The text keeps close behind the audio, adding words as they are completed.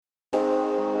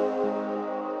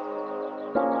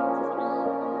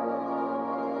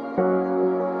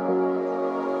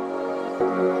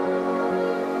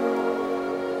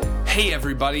Hey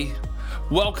everybody,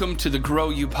 welcome to the Grow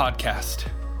You podcast.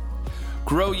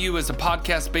 Grow You is a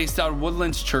podcast based out of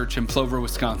Woodlands Church in Plover,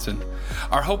 Wisconsin.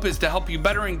 Our hope is to help you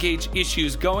better engage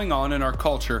issues going on in our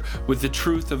culture with the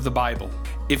truth of the Bible.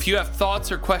 If you have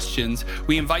thoughts or questions,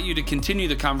 we invite you to continue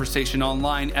the conversation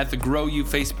online at the Grow You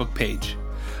Facebook page.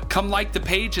 Come like the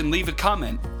page and leave a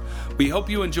comment. We hope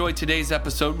you enjoyed today's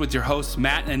episode with your hosts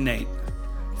Matt and Nate.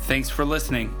 Thanks for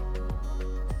listening.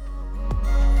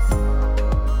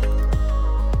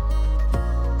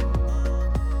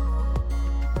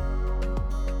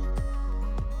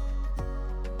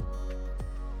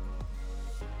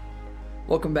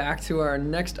 Welcome back to our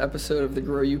next episode of the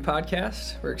Grow You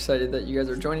podcast. We're excited that you guys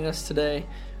are joining us today.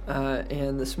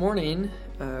 And this morning,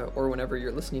 or whenever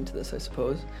you're listening to this, I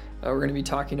suppose, we're going to be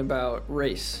talking about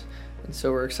race. And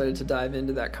so we're excited to dive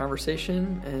into that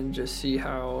conversation and just see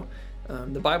how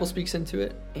the Bible speaks into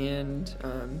it. And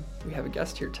we have a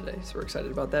guest here today, so we're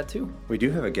excited about that too. We do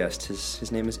have a guest.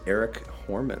 His name is Eric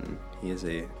Horman. He is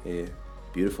a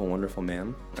beautiful, wonderful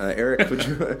man. Eric,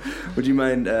 would you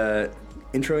mind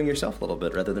introing yourself a little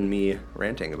bit rather than me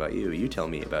ranting about you? You tell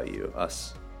me about you,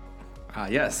 us.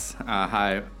 Yes.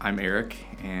 Hi, I'm Eric,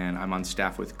 and I'm on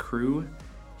staff with Cru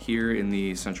here in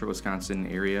the central Wisconsin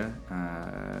area.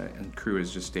 And Cru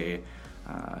is just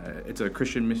it's a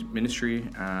Christian ministry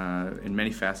in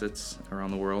many facets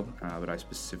around the world, but I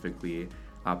specifically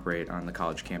operate on the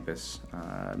college campus,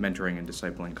 mentoring and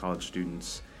discipling college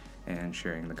students and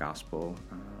sharing the gospel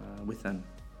with them.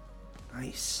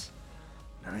 Nice.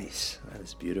 That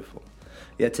is beautiful.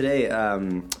 Yeah, today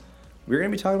we're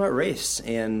going to be talking about race.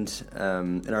 And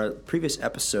in our previous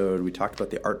episode, we talked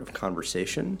about the art of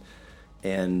conversation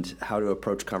and how to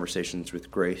approach conversations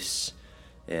with grace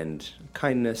and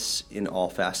kindness in all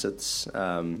facets.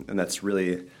 And that's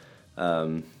really,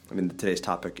 today's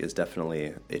topic is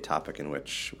definitely a topic in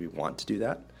which we want to do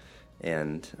that.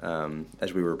 And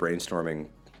as we were brainstorming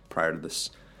prior to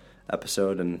this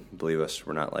episode, and believe us,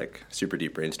 we're not like super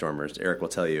deep brainstormers. Eric will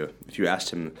tell you, if you asked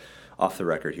him off the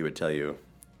record, he would tell you,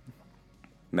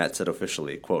 Matt said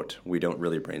officially, quote, "We don't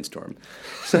really brainstorm."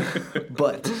 So,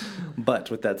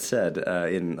 but with that said,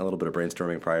 in a little bit of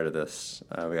brainstorming prior to this,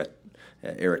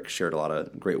 Eric shared a lot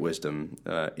of great wisdom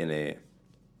in a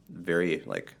very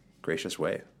gracious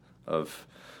way of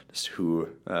just who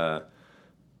God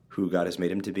has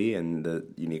made him to be and the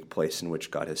unique place in which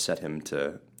God has set him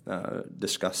to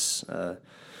discuss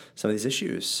some of these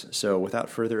issues. So without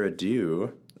further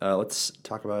ado, let's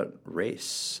talk about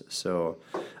race. So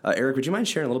Eric, would you mind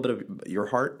sharing a little bit of your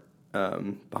heart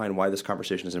behind why this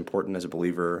conversation is important as a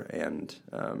believer, and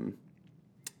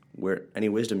where any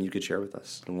wisdom you could share with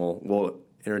us? And we'll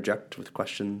interject with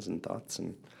questions and thoughts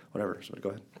and whatever. So go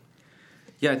ahead.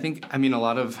 Yeah, a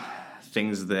lot of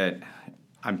things that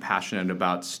I'm passionate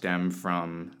about stem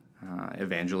from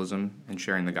evangelism and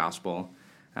sharing the gospel.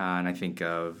 And I think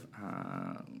of,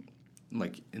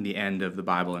 in the end of the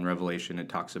Bible in Revelation, it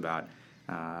talks about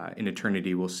in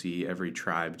eternity we'll see every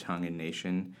tribe, tongue, and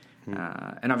nation.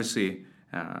 And obviously,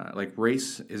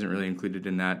 race isn't really included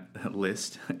in that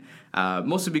list,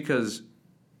 mostly because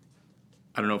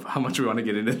I don't know how much we want to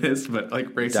get into this, but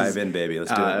race dive in, baby.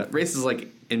 Let's do it. Race is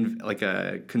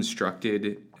a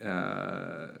constructed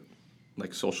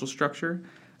social structure,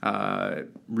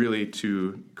 really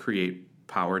to create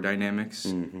power dynamics.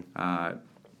 Mm-hmm.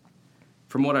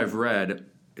 From what I've read,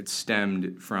 it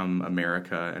stemmed from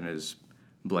America and has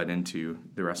bled into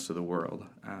the rest of the world.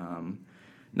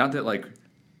 Not that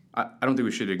I don't think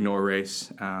we should ignore race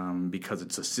because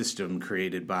it's a system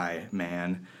created by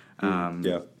man.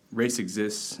 Race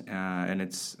exists, and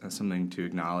it's something to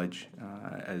acknowledge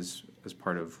as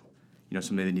part of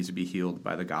something that needs to be healed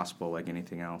by the gospel, like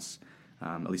anything else.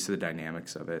 At least the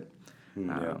dynamics of it.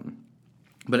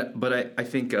 But I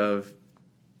think of,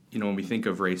 when we think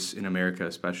of race in America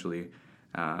especially,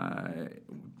 a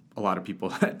lot of people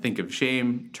think of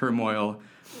shame, turmoil,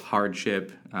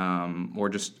 hardship, or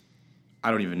just,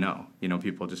 I don't even know.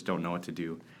 People just don't know what to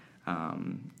do,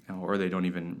 or they don't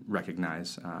even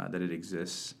recognize that it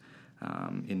exists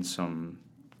in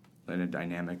a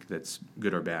dynamic that's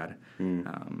good or bad.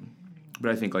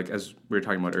 But I think, as we were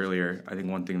talking about earlier, I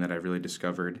think one thing that I've really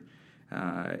discovered,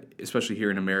 especially here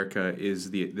in America,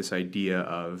 is this idea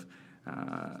of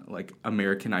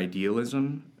American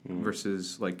idealism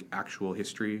versus actual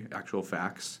history, actual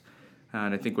facts.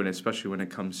 And I think especially when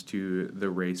it comes to the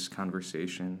race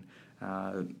conversation,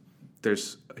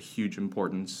 there's a huge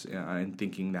importance in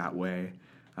thinking that way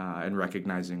and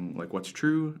recognizing what's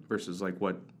true versus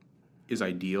what is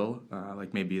ideal,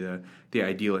 maybe the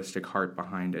idealistic heart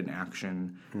behind an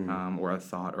action or a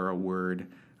thought or a word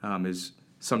is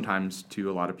sometimes to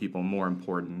a lot of people more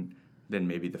important than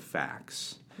maybe the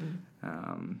facts.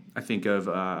 I think of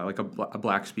like a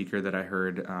black speaker that I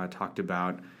heard talked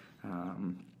about.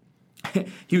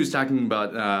 He was talking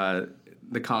about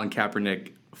the Colin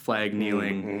Kaepernick flag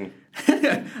kneeling.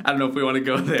 I don't know if we want to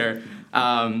go there.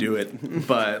 Do it.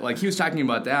 But like he was talking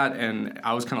about that, and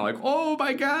I was kind of like, oh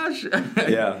my gosh,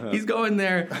 he's going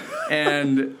there.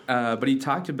 And but he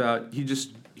talked about he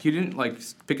didn't like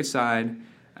pick a side,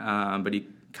 but he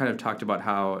kind of talked about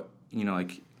how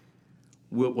like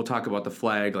we'll talk about the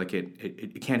flag, like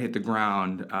it can't hit the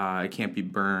ground, it can't be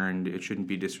burned, it shouldn't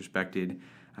be disrespected.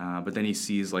 But then he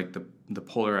sees like the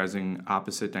polarizing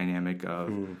opposite dynamic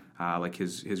of like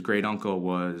his great uncle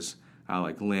was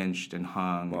like lynched and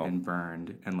hung and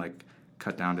burned and like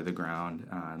cut down to the ground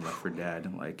and left for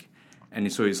dead,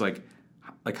 and so he's like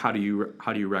how do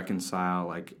you reconcile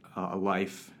like a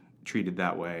life treated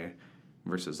that way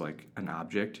versus like an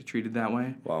object treated that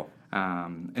way? Wow.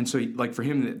 And so like for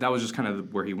him that was just kind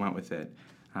of where he went with it,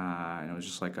 and it was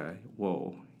just like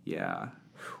whoa, yeah.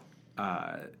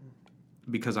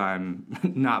 Because I'm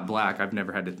not black, I've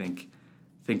never had to think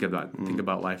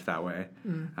about life that way,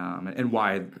 and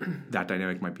why that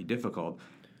dynamic might be difficult.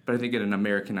 But I think in an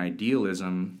American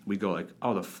idealism, we go like,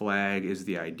 oh, the flag is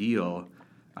the ideal,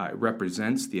 it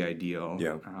represents the ideal.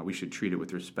 Yeah. We should treat it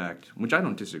with respect, which I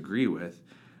don't disagree with.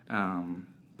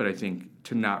 But I think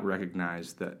to not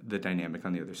recognize the dynamic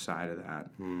on the other side of that,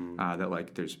 that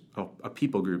like there's a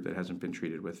people group that hasn't been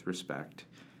treated with respect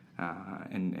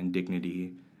and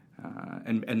dignity.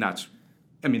 And that's,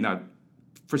 I mean, that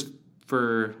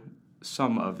for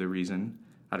some of the reason,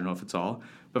 I don't know if it's all,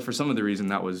 but for some of the reason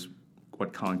that was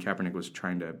what Colin Kaepernick was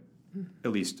trying to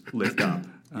at least lift up.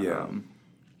 Yeah.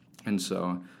 And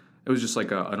so it was just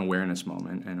like an awareness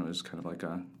moment, and it was kind of like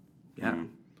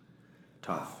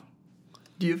tough.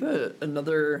 Do you have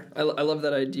another, I love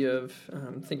that idea of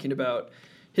thinking about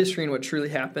history and what truly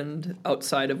happened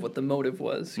outside of what the motive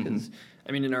was, because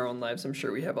I mean, in our own lives, I'm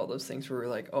sure we have all those things where we're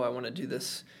like, oh, I want to do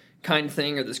this kind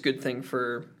thing or this good thing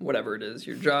for whatever it is,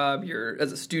 your job,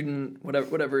 as a student,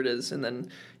 whatever it is, and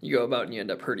then you go about and you end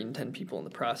up hurting 10 people in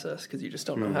the process because you just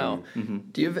don't know how.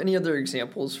 Do you have any other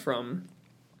examples from,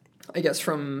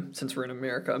 since we're in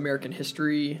America, American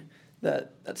history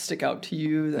that stick out to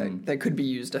you that could be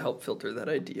used to help filter that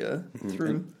idea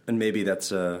through? And maybe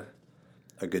that's a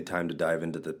good time to dive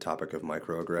into the topic of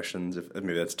microaggressions. If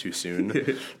maybe that's too soon.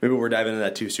 Maybe we're diving into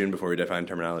that too soon before we define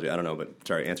terminology. I don't know, but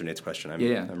sorry, answer Nate's question. I'm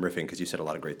riffing because you said a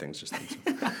lot of great things just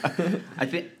then. I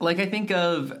think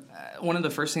of one of the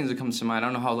first things that comes to mind. I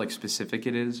don't know how like specific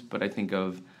it is, but I think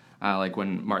of like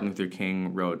when Martin Luther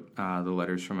King wrote the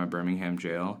letters from a Birmingham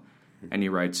jail, and he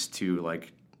writes to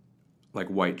like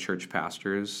white church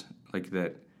pastors like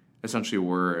that essentially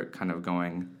were kind of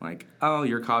going like, oh,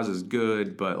 your cause is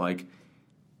good, but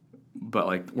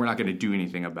we're not going to do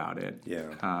anything about it.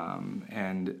 Yeah.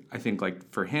 And I think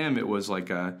like for him, it was like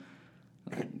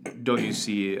don't you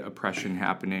see oppression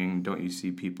happening? Don't you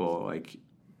see people like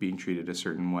being treated a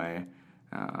certain way?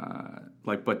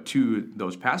 But to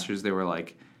those pastors, they were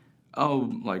like,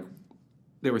 oh, like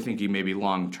they were thinking maybe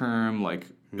long term, like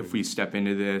if we step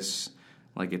into this,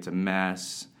 like it's a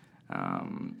mess.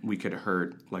 We could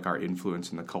hurt like our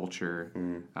influence in the culture,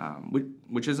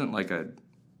 which isn't like a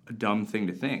dumb thing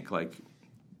to think. Like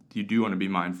you do want to be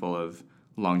mindful of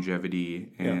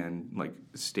longevity and like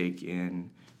stake in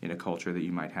a culture that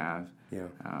you might have. Yeah.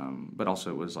 But also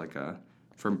it was like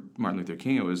for Martin Luther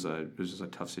King, it was just a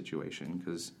tough situation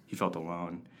because he felt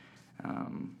alone.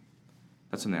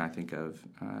 That's something I think of,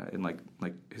 and like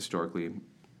historically,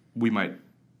 we might,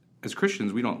 as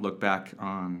Christians, we don't look back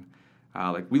on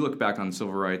we look back on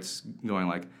civil rights going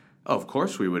like, oh, of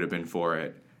course we would have been for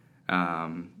it.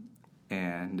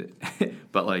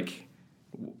 But like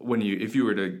if you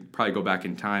were to probably go back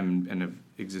in time and have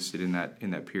existed in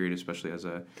that period, especially as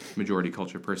a majority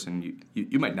culture person,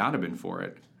 you might not have been for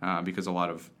it because a lot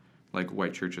of like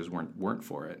white churches weren't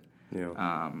for it.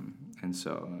 Yeah. And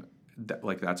so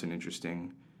that's an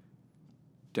interesting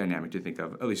dynamic to think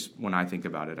of. At least when I think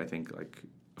about it, I think like,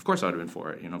 of course I would have been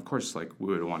for it. Of course like we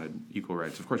would have wanted equal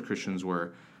rights. Of course Christians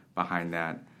were behind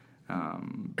that,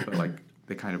 but like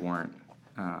they kind of weren't.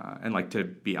 And like to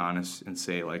be honest and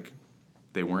say like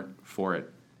they weren't for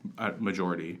it,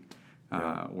 majority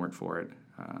weren't for it,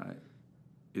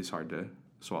 is hard to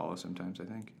swallow sometimes, I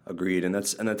think. Agreed, and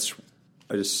that's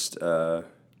I just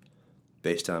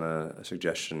based on a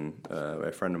suggestion by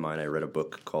a friend of mine. I read a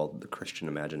book called The Christian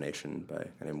Imagination by a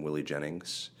guy named Willie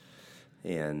Jennings,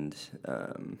 and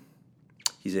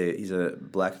he's a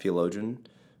black theologian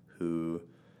who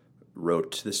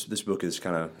wrote this book is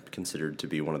kind of considered to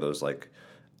be one of those like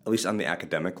at least on the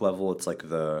academic level, it's like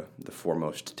the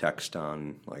foremost text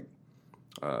on like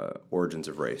origins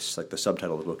of race. Like the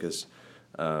subtitle of the book is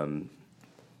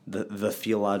the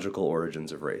theological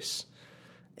origins of race,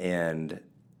 and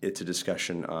it's a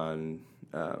discussion on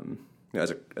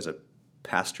as a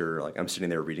pastor, like I'm sitting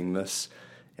there reading this,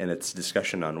 and it's a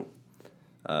discussion on.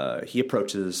 He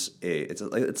approaches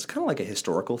it's kind of like a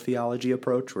historical theology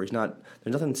approach where there's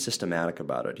nothing systematic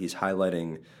about it. He's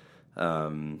highlighting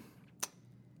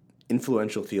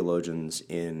influential theologians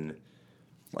in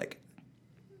like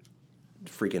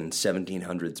freaking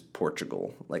 1700s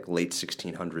Portugal, like late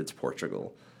 1600s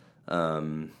Portugal,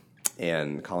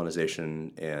 and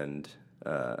colonization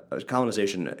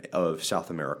of South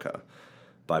America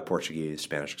by Portuguese,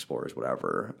 Spanish explorers,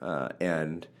 whatever,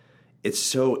 and it's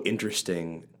so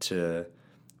interesting to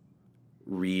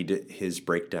read his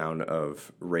breakdown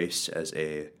of race as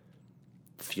a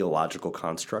theological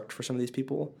construct for some of these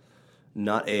people,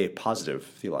 not a positive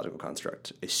theological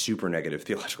construct, a super negative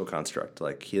theological construct.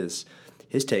 Like his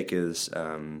take is,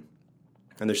 and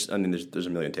there's a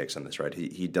million takes on this, right?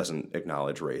 He doesn't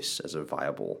acknowledge race as a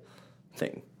viable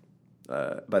thing.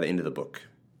 By the end of the book,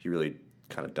 he really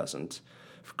kind of doesn't.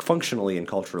 Functionally and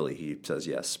culturally, he says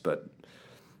yes, but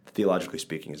theologically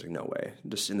speaking, is like, no way.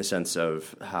 Just in the sense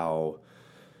of how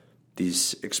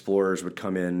these explorers would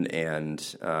come in and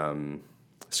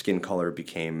skin color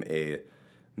became a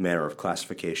manner of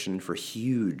classification for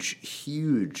huge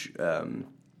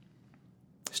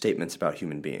statements about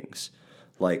human beings.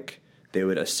 Like they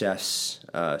would assess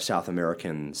South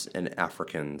Americans and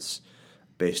Africans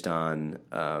based on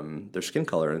their skin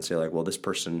color and say, like, well, this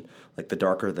person, like, the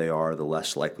darker they are, the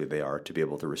less likely they are to be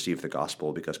able to receive the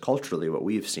gospel, because culturally what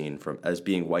we've seen from as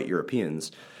being white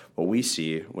Europeans, what we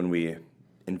see when we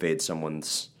invade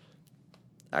someone's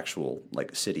actual,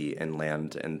 like, city and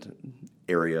land and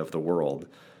area of the world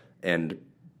and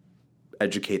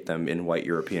educate them in white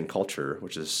European culture,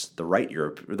 which is the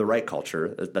right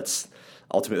culture, that's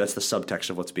ultimately, that's the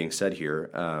subtext of what's being said here,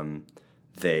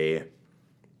 they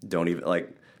don't even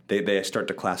like they start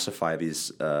to classify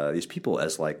these people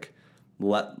as like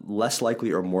less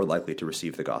likely or more likely to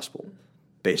receive the gospel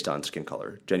based on skin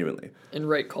color, genuinely. In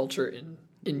right culture,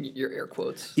 in your air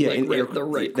quotes. Yeah, like the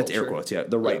right that's culture. air quotes. Yeah,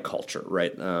 the right culture,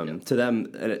 right? To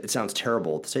them, and it sounds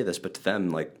terrible to say this, but to them,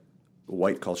 like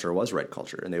white culture was right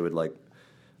culture, and they would like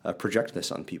project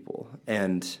this on people.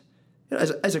 And you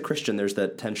know, as a Christian, there's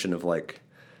that tension of like,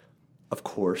 of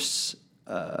course.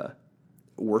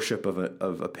 Worship of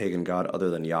a pagan god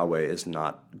other than Yahweh is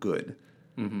not good.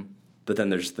 Mm-hmm. But then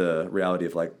there's the reality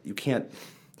of like you can't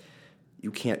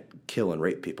kill and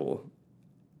rape people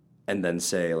and then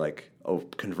say like, oh,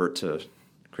 convert to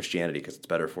Christianity because it's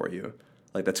better for you.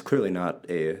 Like that's clearly not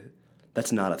a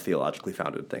theologically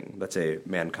founded thing. That's a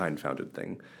mankind founded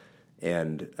thing.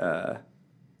 And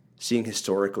seeing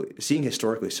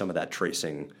historically some of that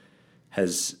tracing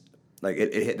has like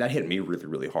that hit me really,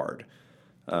 really hard.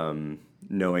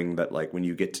 Knowing that like when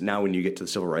you get to the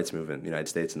civil rights movement in the United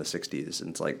States in the 60s, and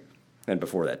it's like, and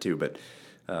before that too, but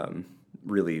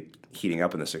really heating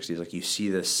up in the 60s, like you see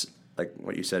this, like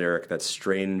what you said, Eric, that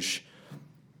strange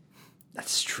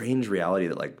reality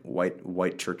that like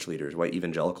white church leaders, white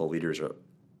evangelical leaders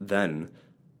then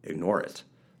ignore it.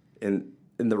 In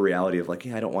the reality of like,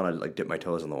 yeah, I don't want to like dip my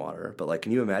toes in the water, but like,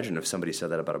 can you imagine if somebody said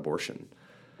that about abortion?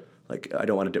 Like, I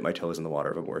don't want to dip my toes in the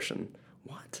water of abortion.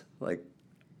 What? Like,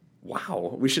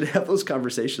 wow, we should have those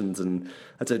conversations, and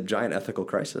that's a giant ethical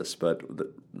crisis. But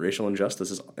the racial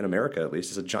injustice in America, at least,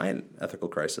 is a giant ethical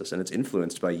crisis, and it's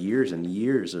influenced by years and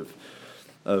years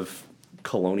of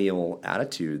colonial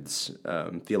attitudes,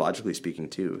 theologically speaking,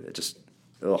 too. It just,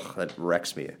 that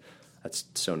wrecks me. That's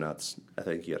so nuts. I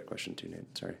think you had a question too,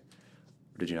 Nate. Sorry.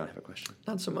 Or did you not have a question?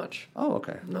 Not so much. Oh,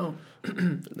 okay. No.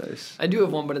 Nice. I do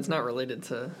have one, but it's not related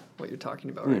to what you're talking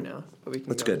about right now. But we can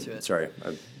That's go good. into it. Sorry.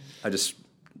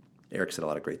 Eric said a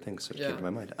lot of great things, so it came to my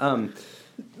mind.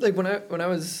 Like when I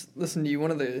was listening to you,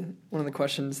 one of the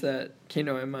questions that came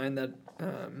to my mind that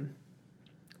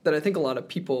I think a lot of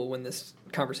people, when this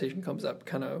conversation comes up,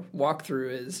 kind of walk through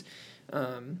is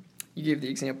you gave the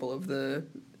example of the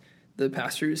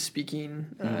pastor who's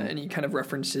speaking, and he kind of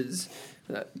referenced his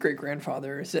great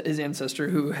grandfather, his ancestor,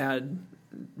 who had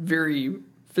very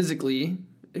physically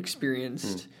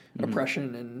experienced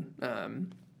oppression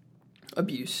and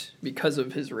abuse because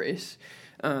of his race.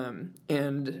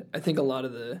 And I think a lot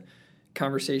of the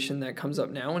conversation that comes up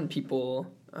now and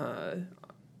people,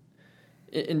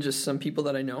 in just some people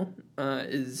that I know,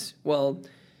 is, well,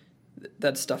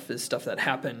 that stuff is stuff that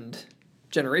happened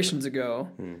generations ago.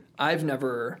 I've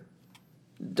never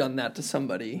done that to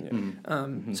somebody.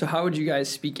 So how would you guys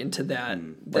speak into that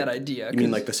idea? You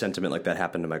mean like the sentiment like that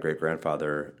happened to my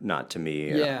great-grandfather, not to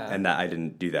me, Yeah. and that I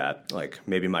didn't do that. Like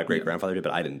maybe my great-grandfather did,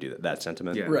 but I didn't do that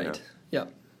sentiment. Yeah. Right. Yeah.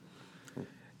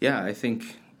 Yeah, I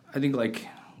think like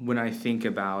when I think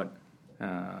about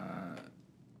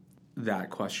that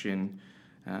question,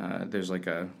 there's like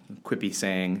a quippy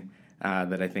saying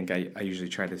that I think I usually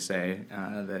try to say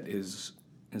that is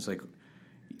like,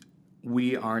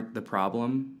 we aren't the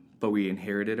problem, but we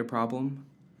inherited a problem,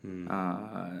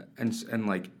 and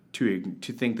like to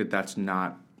think that that's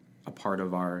not a part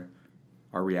of our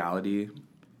reality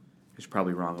is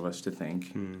probably wrong of us to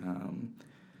think.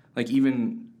 Like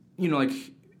even like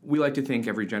we like to think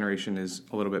every generation is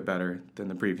a little bit better than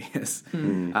the previous.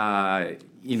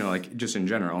 Like just in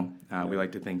general, we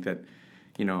like to think that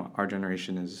our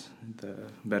generation is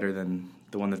better than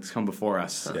the one that's come before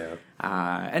us. Yeah.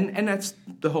 And that's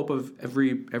the hope of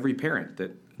every parent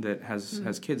that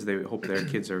has kids. They hope their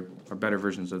kids are better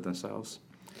versions of themselves.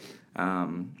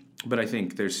 But I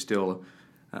think there's still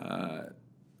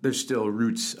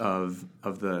roots of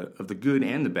the good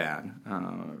and the bad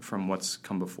from what's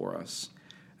come before us.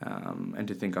 And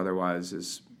to think otherwise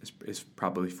is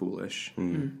probably foolish.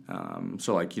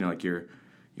 So like your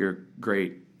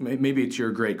great, maybe it's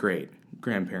your great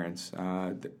grandparents,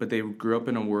 but they grew up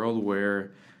in a world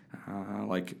where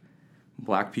like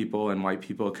black people and white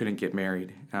people couldn't get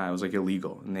married. It was like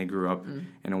illegal, and they grew up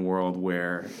in a world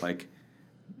where like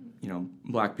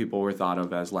black people were thought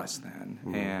of as less than,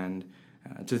 and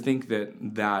to think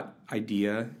that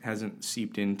idea hasn't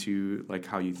seeped into like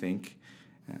how you think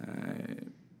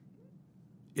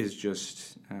is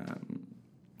just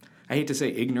I hate to say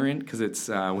ignorant, because it's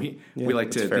we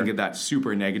like to think of that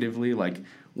super negatively, like,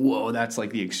 whoa, that's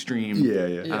like the extreme.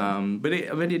 But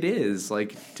it is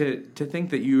like to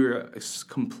think that you're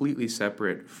completely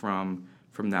separate from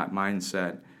that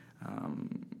mindset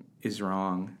is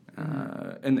wrong,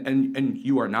 and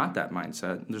you are not that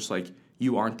mindset. Just like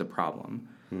you aren't the problem,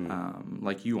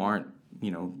 like you aren't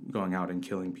going out and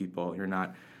killing people. You're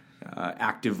not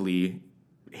actively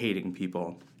hating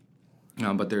people.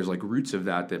 But there's like roots of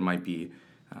that might be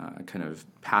kind of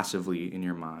passively in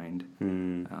your mind.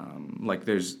 Like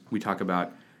we talk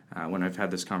about when I've had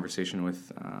this conversation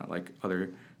with like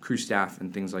other crew staff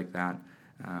and things like that,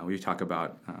 we talk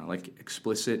about like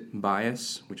explicit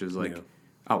bias, which is like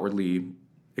outwardly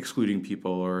excluding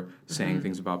people or saying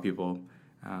things about people.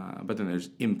 But then there's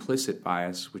implicit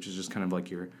bias, which is just kind of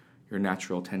like your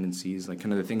natural tendencies, like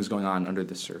kind of the things going on under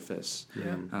the surface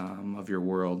of your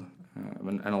world.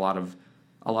 And a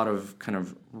lot of kind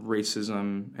of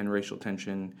racism and racial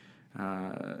tension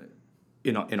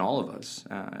in all of us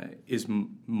is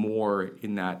more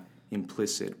in that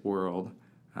implicit world,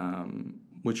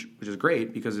 which is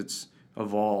great because it's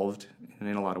evolved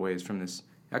in a lot of ways from this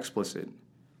explicit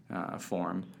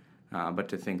form. But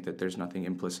to think that there's nothing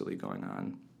implicitly going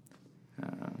on,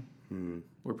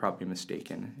 we're probably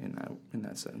mistaken in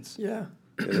that sense. Yeah.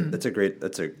 That's a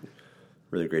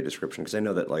really great description, because I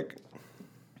know that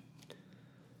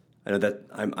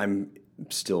I'm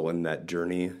still in that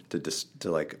journey to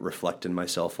like reflect in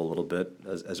myself a little bit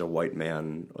as a white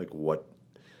man. Like what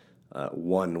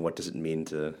does it mean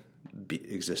to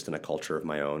exist in a culture of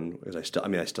my own? Because I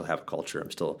still have a culture.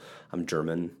 I'm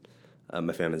German.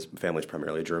 My family's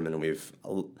primarily German, and we've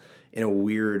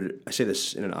I say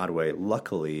this in an odd way.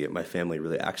 Luckily, my family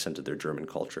really accented their German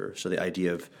culture. So the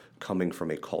idea of coming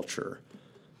from a culture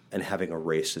and having a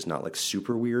race is not like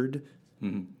super weird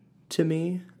to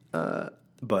me.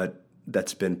 But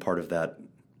that's been part of that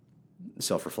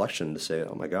self-reflection to say,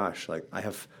 oh my gosh, like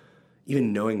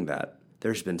even knowing that,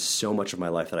 there's been so much of my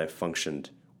life that I've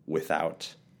functioned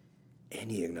without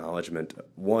any acknowledgement.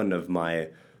 One of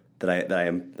that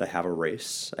I have a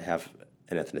race, I have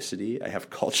an ethnicity, I have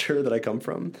culture that I come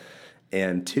from,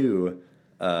 and two,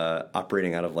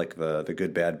 operating out of like the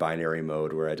good bad binary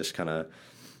mode where I just kind of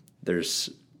there's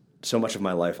so much of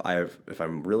my life if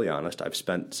I'm really honest, I've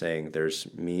spent saying there's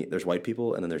white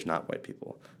people and then there's not white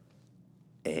people,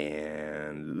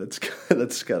 and that's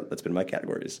been my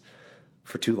categories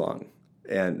for too long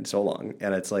and so long,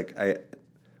 and it's like I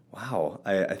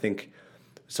think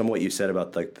some of what you said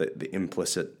about like the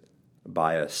implicit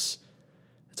bias,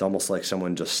 it's almost like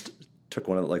someone just took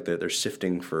one of like they're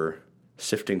sifting for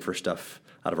stuff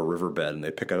out of a riverbed, and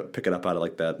they pick it up out of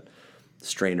like that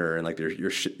strainer, and like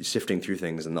you're sifting through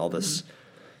things, and all this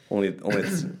only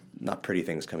it's not pretty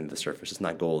things coming to the surface. It's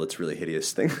not gold. It's really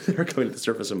hideous things that are coming to the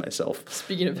surface of myself.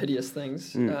 Speaking of hideous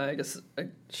things, I guess I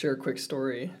share a quick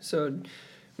story. So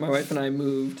my wife and I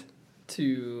moved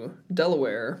to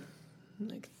Delaware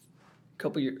like a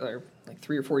couple years, or like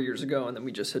 3 or 4 years ago, and then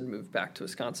we just had moved back to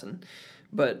Wisconsin.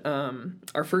 But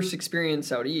our first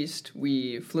experience out east,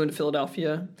 we flew into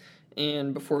Philadelphia,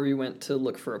 and before we went to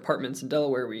look for apartments in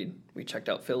Delaware, we checked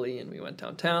out Philly, and we went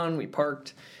downtown, we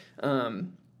parked,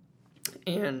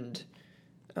 and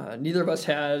neither of us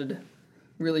had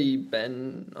really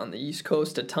been on the East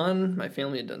Coast a ton. My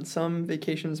family had done some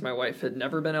vacations. My wife had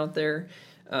never been out there.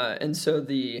 And so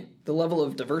the level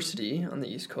of diversity on the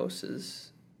East Coast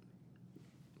is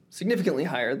significantly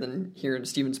higher than here in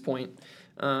Stevens Point.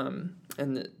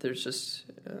 And there's just...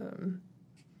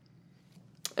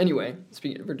 Anyway,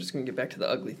 we're just going to get back to the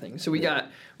ugly thing. So we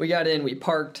got in, we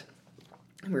parked,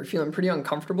 and we were feeling pretty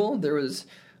uncomfortable. There was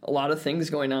a lot of things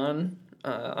going on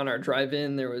our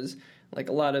drive-in. There was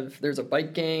there's a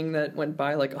bike gang that went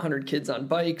by, 100 kids on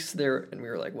bikes there, and we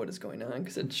were like, what is going on?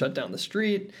 Because it shut down the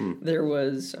street. There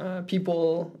was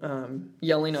people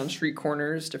yelling on street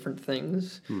corners, different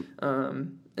things.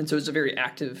 And so it was a very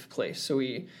active place. So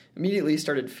we immediately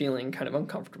started feeling kind of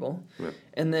uncomfortable. Yep.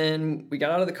 And then we got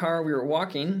out of the car, we were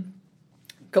walking.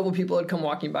 A couple people had come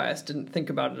walking by us, didn't think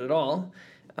about it at all.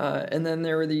 And then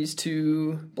there were these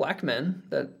 2 black men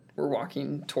that were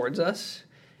walking towards us.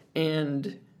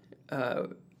 And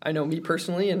I know me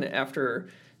personally, and after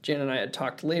Jan and I had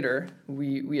talked later,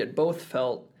 we had both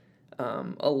felt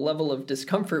a level of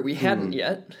discomfort we hadn't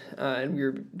yet. And we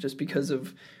were just because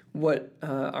of what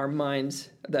our minds,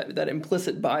 that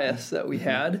implicit bias that we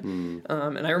had.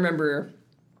 And I remember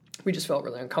we just felt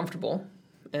really uncomfortable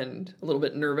and a little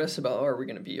bit nervous about, are we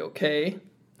going to be okay?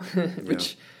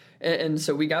 And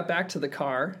so we got back to the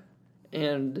car,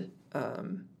 and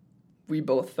we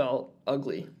both felt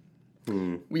ugly.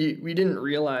 We didn't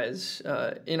realize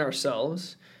in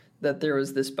ourselves that there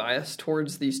was this bias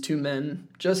towards these 2 men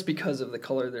just because of the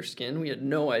color of their skin. We had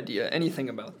no idea anything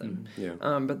about them.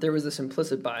 But there was this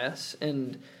implicit bias,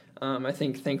 and I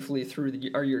think thankfully through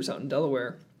our years out in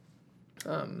Delaware,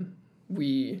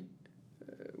 we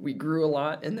grew a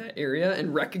lot in that area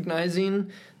and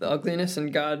recognizing the ugliness,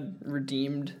 and God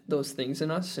redeemed those things in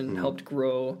us and helped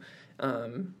grow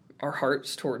our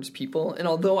hearts towards people. And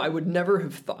although I would never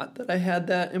have thought that I had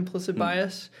that implicit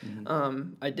bias,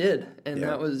 I did, and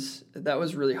that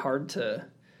was really hard to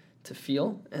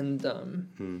feel. And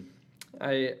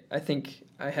I think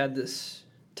I had this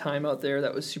time out there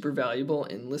that was super valuable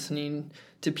in listening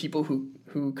to people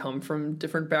who come from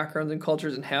different backgrounds and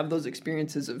cultures and have those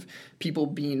experiences of people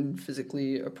being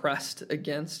physically oppressed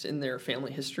against in their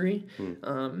family history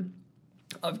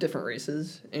of different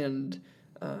races. And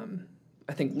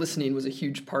I think listening was a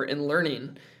huge part in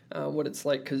learning what it's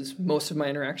like, because most of my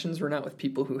interactions were not with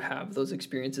people who have those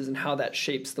experiences and how that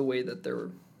shapes the way that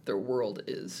their world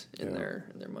is in their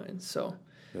minds. So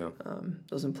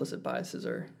those implicit biases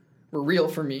were real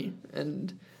for me,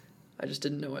 and I just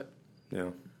didn't know it.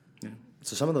 Yeah.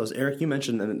 So some of those, Eric, you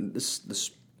mentioned, and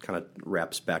this kind of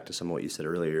wraps back to some of what you said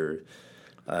earlier.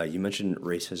 You mentioned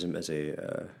racism as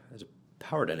a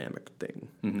power dynamic thing,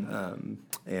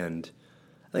 and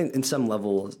I think in some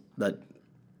level that,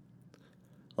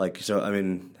 I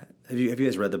mean, have you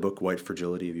guys read the book White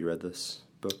Fragility? Have you read this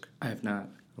book? I have not.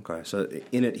 Okay, so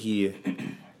in it, the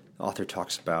author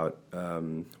talks about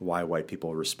why white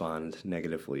people respond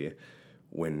negatively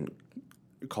when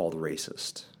called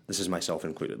racist. This is myself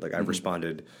included. I've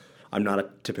responded. I'm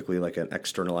not typically an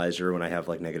externalizer when I have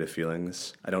negative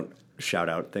feelings. I don't shout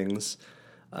out things.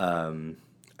 I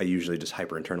usually just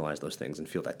hyper internalize those things and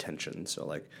feel that tension.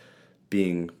 So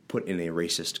being put in a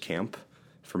racist camp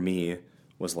for me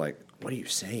was what are you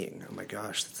saying? Oh my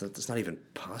gosh, that's not even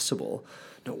possible.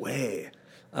 No way.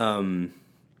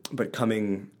 But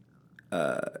coming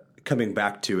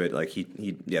back to it,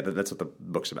 that's what the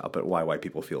book's about. But why white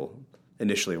people feel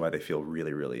initially, why they feel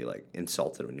really, really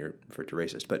insulted when you're referred to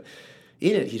racist. But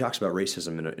in it, he talks about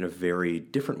racism in a very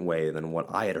different way than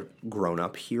what I had grown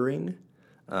up hearing.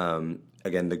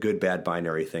 Again, the good bad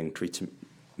binary thing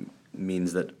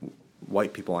means that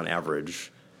white people on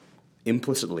average,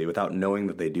 implicitly, without knowing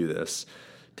that they do this,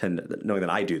 knowing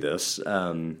that I do this,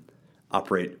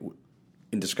 operate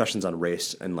in discussions on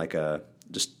race in a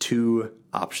just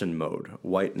 2-option mode: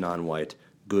 white, non-white,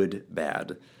 good,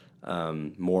 bad,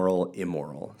 moral,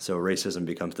 immoral. So racism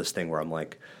becomes this thing where I'm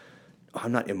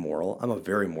I'm not immoral. I'm a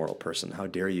very moral person. How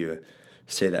dare you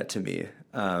say that to me?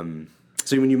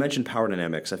 So when you mentioned power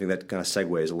dynamics, I think that kind of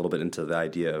segues a little bit into the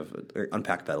idea of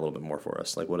unpack that a little bit more for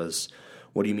us.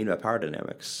 What do you mean by power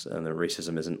dynamics? And the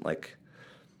racism isn't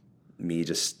me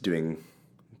just doing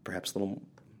perhaps little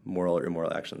moral or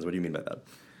immoral actions. What do you mean by that?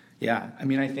 Yeah, I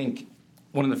mean, I think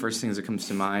one of the first things that comes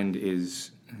to mind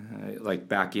is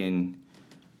back in,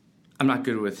 I'm not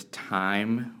good with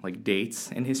time,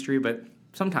 dates in history, but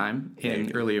sometime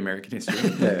in early American history.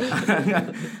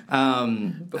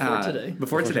 Before today.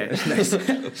 Before today.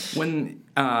 Nice. When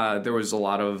there was a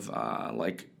lot of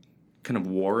like kind of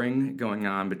warring going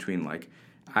on between like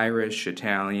Irish,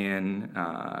 Italian,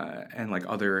 and like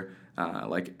other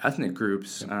like ethnic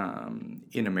groups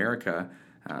in America,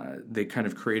 they kind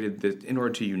of created this in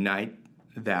order to unite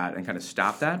that and kind of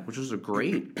stop that, which was a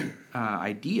great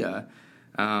idea.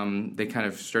 They kind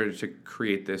of started to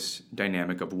create this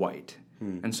dynamic of white.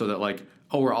 And so that like,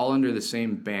 oh, we're all under the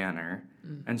same banner.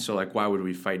 And so like, why would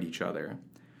we fight each other?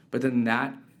 But then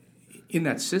that, in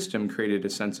that system created a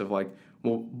sense of like,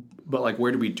 well, but like,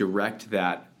 where do we direct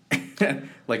that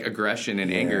like aggression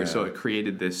and anger? So it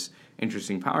created this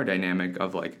interesting power dynamic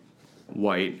of like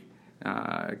white,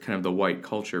 kind of the white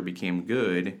culture became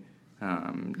good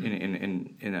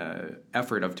in a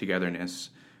effort of togetherness,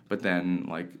 but then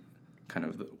like kind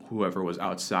of whoever was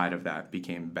outside of that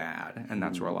became bad, and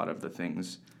that's where a lot of the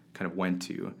things kind of went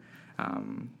to.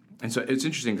 And so it's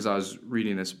interesting because I was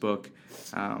reading this book,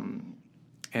 and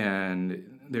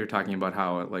they were talking about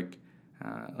how like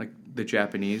the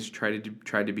Japanese tried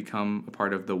to become a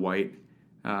part of the white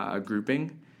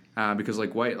grouping, because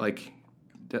like white, like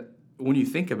when you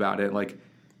think about it, like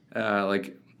a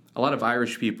lot of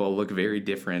Irish people look very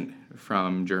different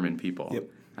from German people. Yep.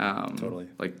 Totally.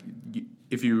 Like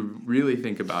if you really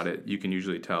think about it, you can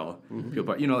usually tell people.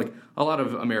 But like a lot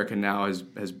of America now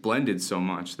has blended so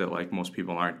much that like most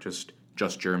people aren't just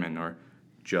German or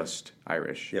just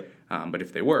Irish. Yep. But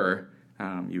if they were,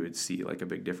 you would see like a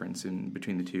big difference in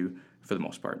between the two for the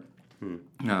most part.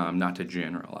 Not to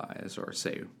generalize or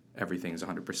say everything's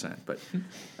 100%, but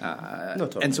no,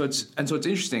 totally. and so it's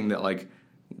interesting that like,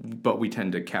 but we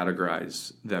tend to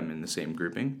categorize them in the same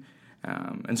grouping.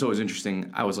 And so it was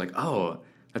interesting. I was like, oh,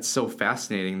 that's so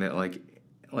fascinating that like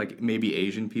maybe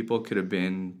Asian people could have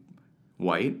been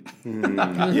white.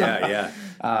 Yeah.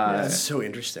 That's so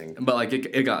interesting. But like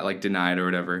it got like denied or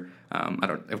whatever. I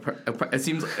don't. It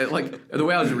seems like the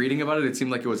way I was reading about it, it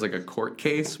seemed like it was like a court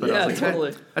case. But I was like,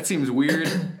 totally. That seems weird.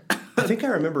 I think I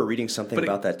remember reading something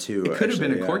about that too. It could have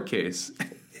been a court case.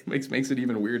 It makes it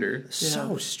even weirder.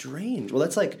 So strange. Well,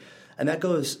 that's like, and that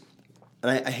goes.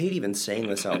 And I hate even saying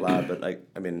this out loud, but like,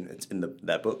 I mean, it's in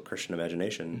that book, Christian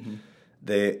Imagination.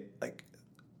 They like,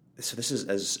 so this is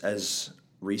as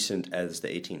recent as the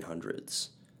 1800s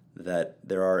that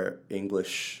there are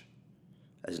English,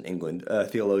 as in England,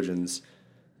 theologians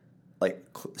like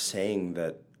saying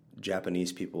that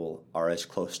Japanese people are as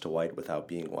close to white without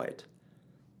being white,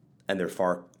 and they're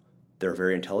a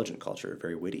very intelligent culture,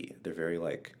 very witty.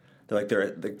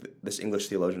 This English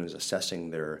theologian is assessing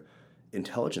their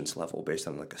intelligence level based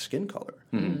on like a skin color.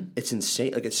 It's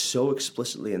insane. Like it's so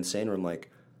explicitly insane where I'm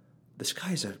like, this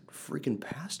guy's a freaking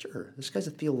pastor. This guy's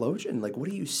a theologian. Like, what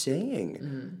are you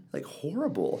saying? Like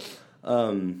horrible.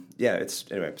 Anyway,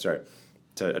 sorry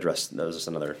to address, that was just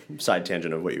another side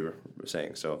tangent of what you were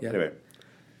saying. So anyway.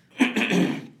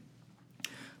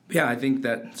 Yeah, I think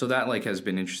that like has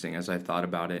been interesting as I've thought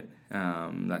about it,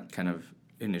 that kind of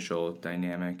initial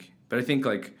dynamic. But I think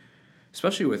like,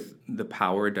 especially with the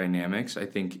power dynamics, I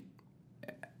think,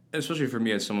 especially for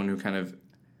me as someone who kind of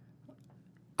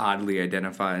oddly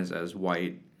identifies as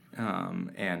white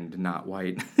and not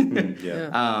white,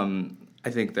 I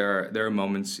think there are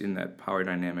moments in that power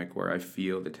dynamic where I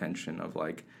feel the tension of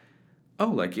like, oh,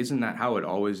 like isn't that how it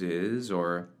always is?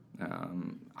 Or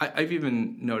I've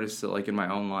even noticed that like in my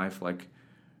own life, like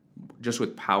just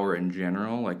with power in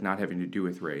general, like not having to do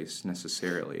with race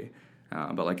necessarily,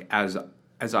 but like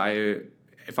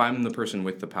if I'm the person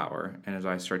with the power, and as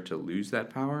I start to lose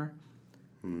that power,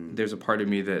 there's a part of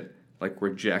me that like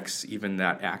rejects even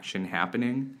that action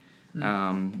happening,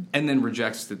 and then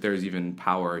rejects that there's even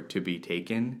power to be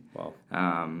taken. Wow.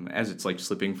 As it's like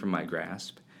slipping from my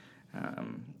grasp,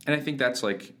 and I think that's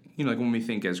like, you know, like when we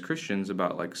think as Christians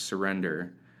about like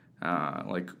surrender,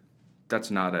 like that's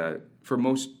not for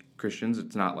most Christians,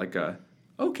 it's not like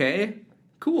okay,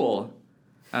 cool.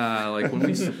 Like when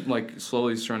we like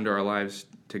slowly surrender our lives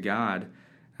to God,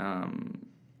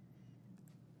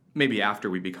 maybe after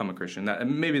we become a Christian, that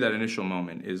initial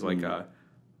moment is like a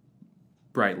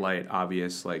bright light,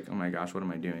 obvious, like, oh my gosh, what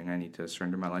am I doing? I need to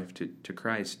surrender my life to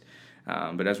Christ.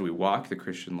 But as we walk the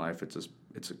Christian life,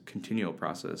 it's a continual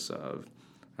process of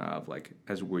like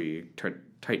as we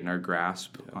tighten our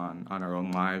grasp on our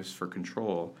own lives for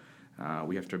control,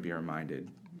 we have to be reminded,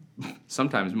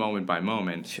 sometimes moment by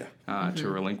moment, to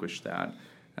relinquish that.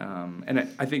 And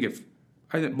I think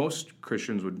most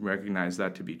Christians would recognize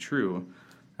that to be true.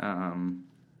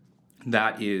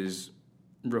 That is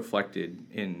reflected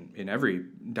in every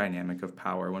dynamic of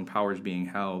power. When power is being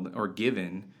held or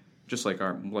given, just like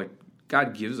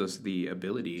God gives us the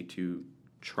ability to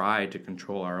try to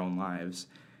control our own lives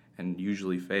and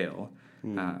usually fail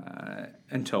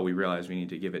until we realize we need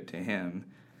to give it to Him.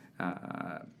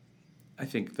 I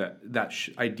think that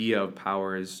idea of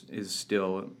power is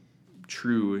still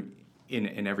true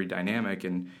in every dynamic,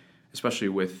 and especially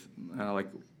with like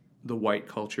the white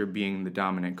culture being the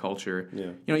dominant culture.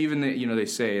 Yeah. Even they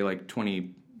say like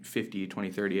 2050,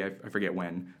 2030, I forget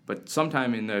when, but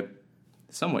sometime in the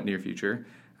somewhat near future,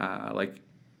 like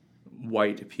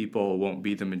white people won't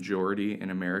be the majority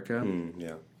in America.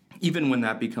 Yeah. Even when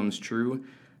that becomes true,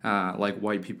 like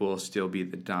white people will still be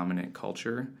the dominant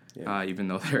culture, even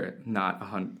though they're not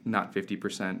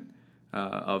 50%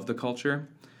 of the culture,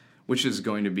 which is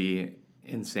going to be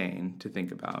insane to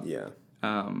think about. Yeah.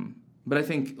 But I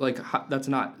think like that's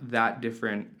not that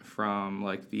different from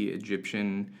like the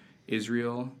Egyptian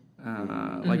Israel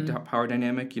like power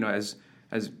dynamic. As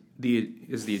the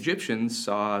Egyptians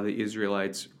saw the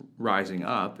Israelites rising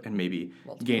up and maybe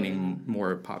gaining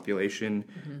more population,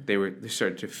 they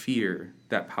started to fear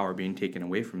that power being taken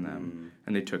away from them,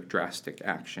 and they took drastic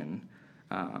action.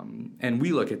 And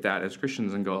we look at that as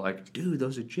Christians and go like, dude,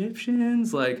 those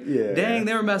Egyptians, like, dang,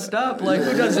 they were messed up. Like,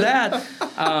 who does that?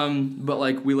 But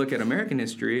like, we look at American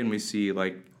history and we see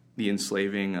like the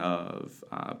enslaving of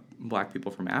black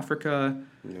people from Africa,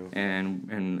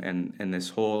 and this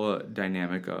whole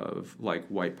dynamic of like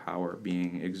white power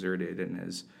being exerted, and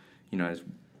as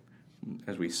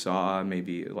we saw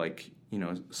maybe like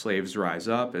slaves rise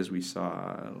up, as we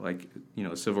saw like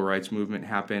the civil rights movement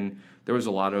happen, there was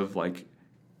a lot of like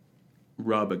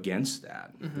rub against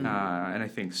that. And I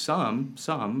think some,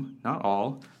 not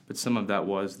all, but some of that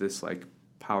was this like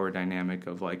power dynamic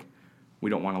of like, we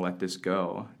don't want to let this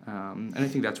go. And I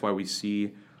think that's why we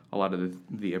see a lot of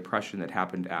the oppression that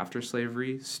happened after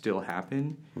slavery still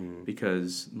happen,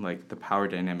 because like the power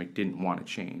dynamic didn't want to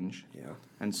change. Yeah.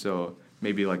 And so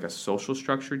maybe like a social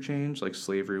structure change, like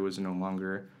slavery was no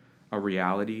longer a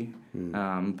reality,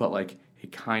 but like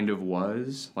it kind of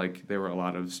was. Like there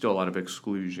were still a lot of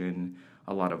exclusion,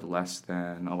 a lot of less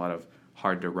than, a lot of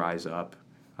hard to rise up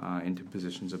into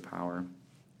positions of power.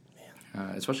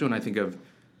 Especially when I think of,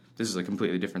 this is a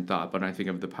completely different thought, but when I think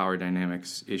of the power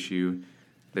dynamics issue,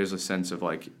 there's a sense of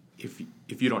like, if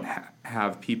you don't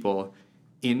have people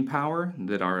in power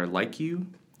that are like you,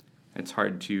 it's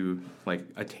hard to like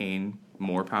attain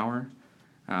more power.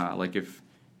 Like if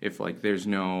like there's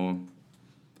no,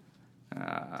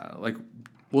 like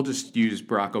we'll just use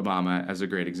Barack Obama as a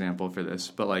great example for this,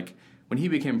 but like when he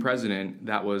became president,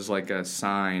 that was like a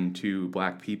sign to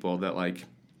black people that like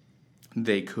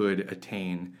they could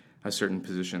attain a certain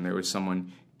position. There was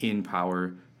someone in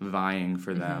power vying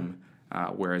for them,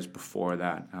 whereas before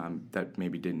that, that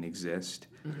maybe didn't exist.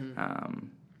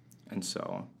 And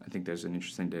so I think there's an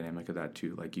interesting dynamic of that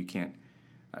too. Like you can't,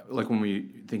 like when we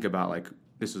think about like,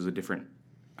 this is a different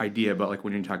idea, but like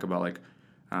when you talk about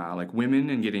like women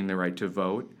and getting the right to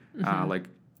vote, like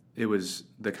it was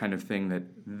the kind of thing that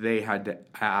they had to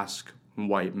ask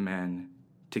white men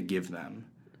to give them.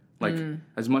 Like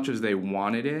as much as they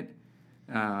wanted it,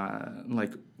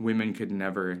 like women could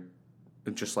never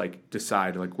just like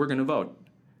decide like we're going to vote.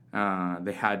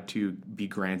 They had to be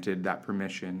granted that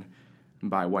permission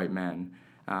by white men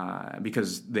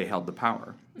because they held the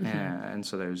power. And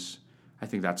so I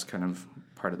think that's kind of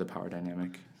part of the power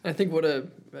dynamic. I think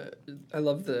I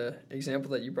love the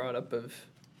example that you brought up of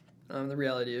the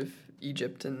reality of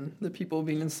Egypt and the people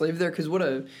being enslaved there, because what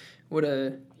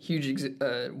a huge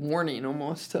warning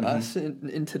almost to us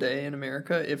in today in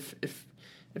America if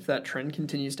that trend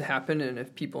continues to happen, and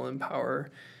if people in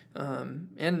power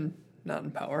and not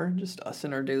in power, just us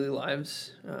in our daily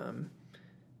lives,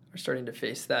 are starting to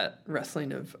face that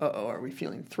wrestling of, are we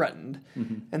feeling threatened?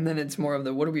 And then it's more of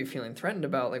the, what are we feeling threatened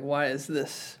about? Like, why is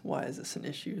this an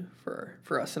issue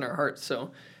for us in our hearts?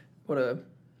 So what a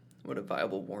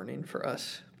viable warning for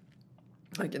us,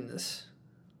 like in this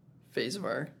phase of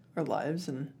our lives.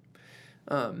 And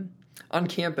on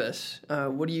campus,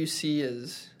 what do you see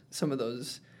as some of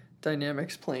those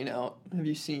dynamics playing out? Have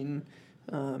you seen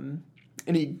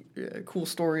any cool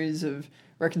stories of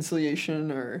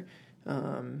reconciliation or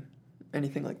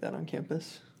anything like that on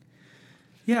campus?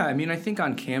 Yeah, I mean, I think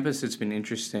on campus it's been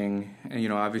interesting.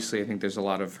 And, obviously I think there's a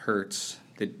lot of hurts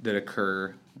that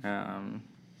occur. And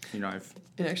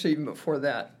actually, even before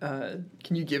that,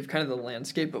 can you give kind of the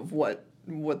landscape of what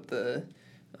the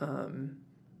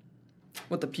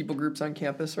people groups on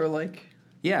campus are like?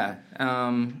 Yeah,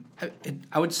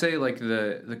 I would say like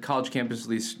the college campus, at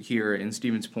least here in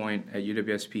Stevens Point at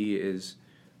UWSP, is.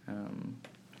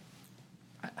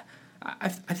 I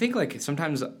think like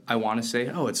sometimes I want to say,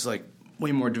 it's like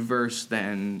way more diverse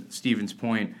than Stevens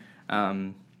Point. But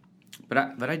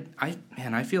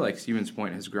I feel like Stevens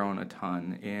Point has grown a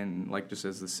ton in, like, just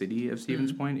as the city of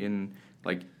Stevens Point, in,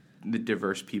 like, the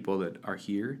diverse people that are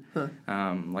here.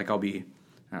 Like, I'll be,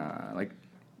 like,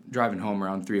 driving home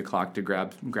around 3 o'clock to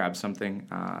grab something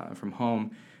from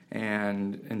home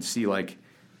and see, like,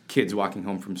 kids walking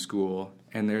home from school,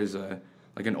 and there's an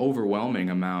overwhelming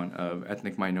amount of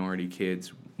ethnic minority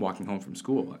kids walking home from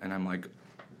school, and I'm like,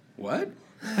 what?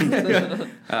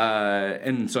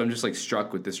 And so I'm just, like,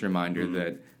 struck with this reminder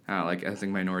that like, ethnic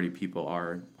minority people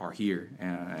are here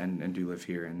and do live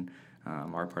here and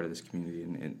are part of this community,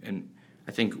 and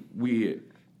I think we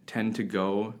tend to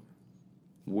go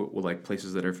like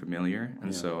places that are familiar,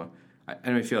 and so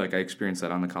I feel like I experienced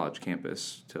that on the college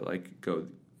campus to, like, go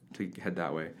to head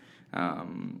that way.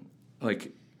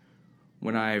 Like,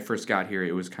 when I first got here,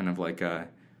 it was kind of like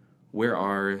where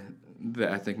are the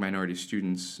ethnic minority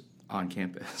students on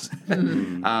campus?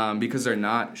 Because they're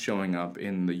not showing up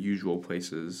in the usual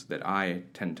places that I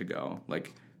tend to go,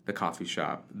 like the coffee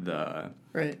shop, the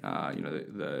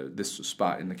this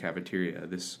spot in the cafeteria,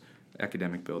 this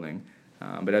academic building.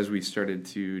 But as we started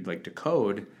to, like,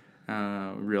 decode,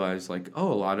 realized, like, a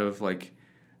lot of like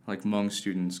Hmong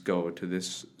students go to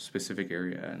this specific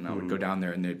area, and I would go down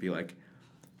there and there'd be like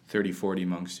 30, 40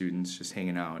 Hmong students just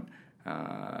hanging out.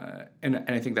 And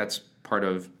I think that's part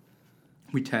of,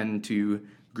 we tend to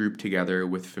group together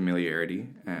with familiarity,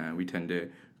 and we tend to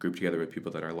group together with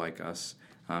people that are like us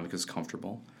because it's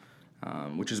comfortable,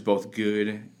 which is both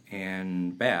good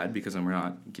and bad because then we're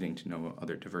not getting to know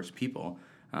other diverse people,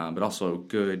 but also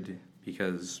good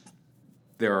because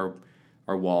there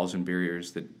are walls and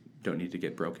barriers that don't need to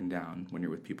get broken down when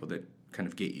you're with people that kind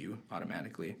of get you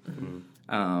automatically.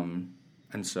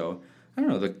 And so, I don't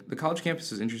know, the college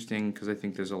campus is interesting because I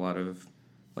think there's a lot of,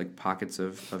 like, pockets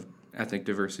of ethnic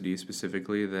diversity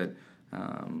specifically that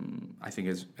I think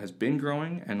has been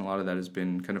growing, and a lot of that has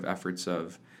been kind of efforts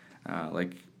of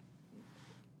like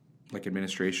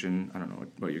administration, I don't know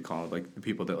what you call it, like the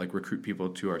people that, like, recruit people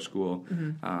to our school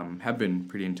have been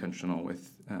pretty intentional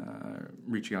with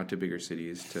reaching out to bigger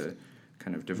cities to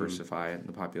kind of diversify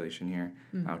the population here,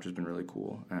 which has been really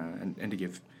cool, and to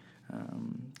give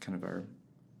kind of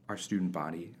our student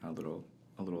body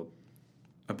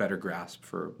a better grasp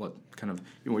for what kind of,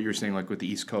 what you were saying, like with the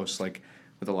East Coast, like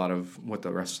with a lot of what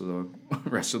the rest of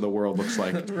the world looks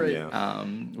like,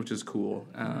 which is cool.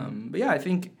 But yeah, I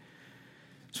think,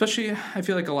 especially, I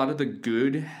feel like a lot of the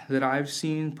good that I've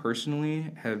seen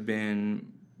personally have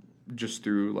been just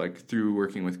through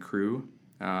working with Cru.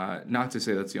 Not to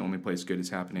say that's the only place good is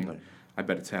happening. Right. I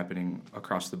bet it's happening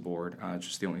across the board. It's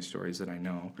just the only stories that I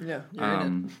know. Yeah, you're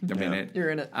in it. I'm in it. You're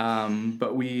in it.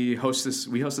 But we host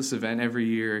this event every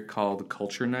year called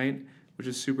Culture Night, which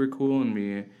is super cool, and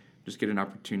we just get an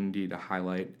opportunity to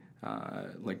highlight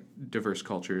like diverse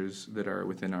cultures that are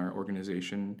within our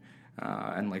organization,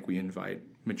 and like we invite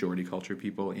majority culture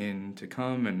people in to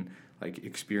come and like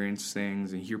experience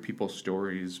things and hear people's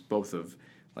stories, both of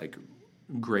like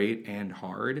great and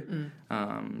hard,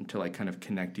 to like kind of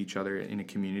connect each other in a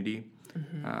community.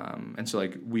 And so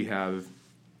like we have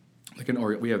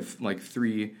like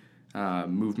three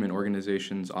movement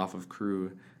organizations off of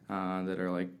Cru that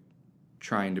are like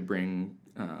trying to bring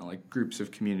like groups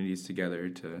of communities together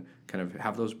to kind of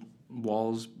have those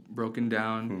walls broken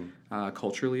down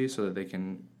culturally so that they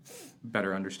can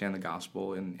better understand the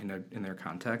gospel in their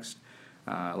context.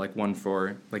 Like one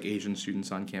for like Asian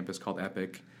students on campus called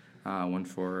EPIC, one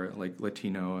for like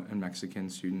Latino and Mexican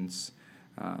students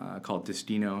called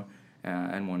Destino,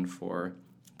 and one for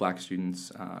Black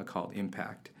students called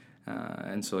Impact.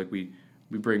 And so like we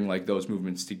bring like those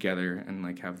movements together and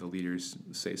like have the leaders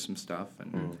say some stuff,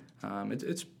 and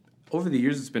it's over the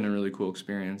years it's been a really cool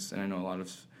experience, and I know a lot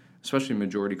of especially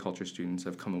majority culture students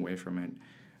have come away from it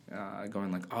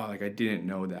going like, oh, like I didn't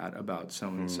know that about so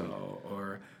and so,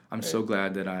 or I'm so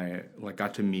glad that I like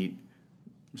got to meet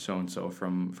so and so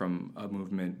from a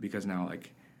movement because now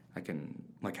like I can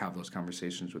like have those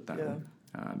conversations with them,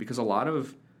 because a lot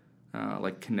of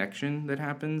like connection that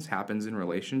happens in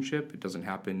relationship. It doesn't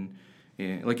happen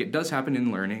in like it does happen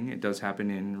in learning. It does happen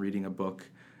in reading a book,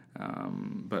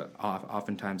 but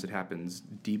oftentimes it happens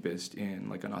deepest in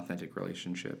like an authentic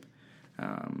relationship,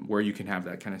 where you can have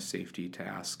that kind of safety to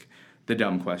ask the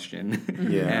dumb question,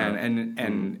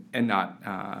 and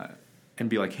not and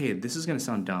be like, hey, this is going to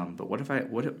sound dumb, but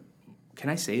can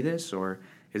I say this, or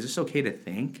is this okay to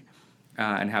think?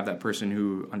 And have that person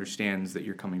who understands that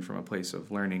you're coming from a place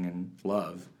of learning and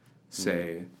love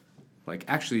say, like,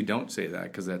 actually don't say that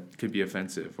because that could be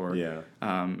offensive. Or Yeah.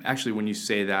 Actually, when you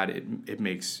say that, it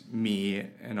makes me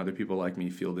and other people like me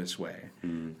feel this way.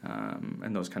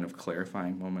 And those kind of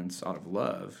clarifying moments out of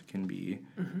love can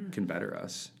better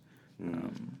us.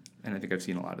 And I think I've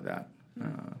seen a lot of that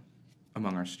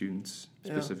among our students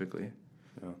specifically,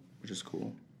 which is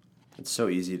cool. It's so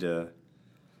easy to.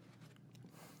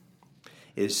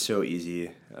 It is so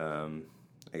easy.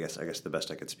 I guess the best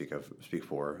I could speak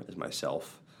for is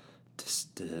myself,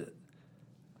 to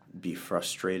be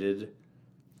frustrated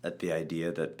at the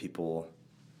idea that people,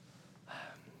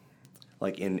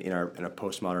 like in a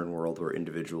postmodern world where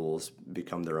individuals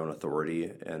become their own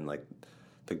authority, and like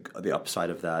the upside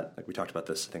of that, like we talked about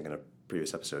this I think in a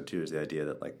previous episode too, is the idea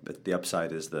that like the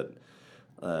upside is that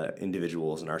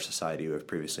individuals in our society who have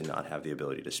previously not have the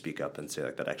ability to speak up and say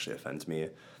like that actually offends me,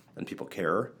 and people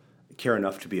care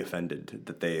enough to be offended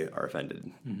that they are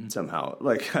offended somehow.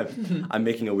 Like I'm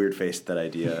making a weird face at that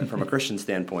idea from a Christian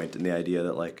standpoint, and the idea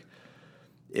that like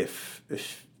if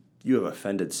you have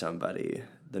offended somebody,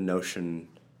 the notion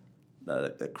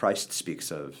that Christ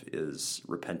speaks of is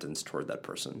repentance toward that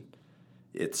person.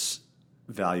 It's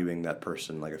valuing that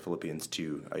person, like a Philippians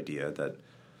 2 idea that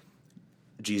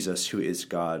Jesus, who is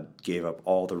God, gave up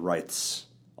all the rights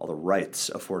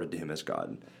afforded to him as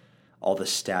God, all the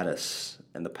status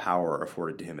and the power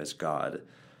afforded to him as God,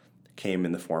 came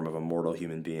in the form of a mortal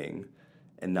human being,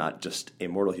 and not just a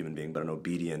mortal human being, but an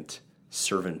obedient,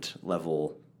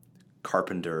 servant-level,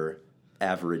 carpenter,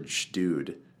 average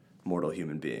dude, mortal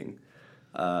human being,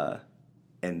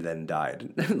 and then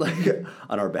died like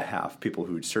on our behalf, people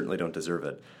who certainly don't deserve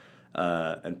it.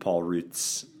 And Paul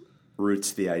roots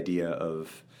the idea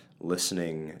of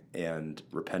listening and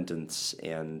repentance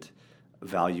and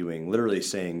valuing, literally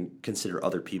saying, consider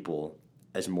other people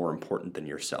as more important than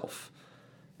yourself,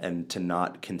 and to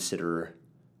not consider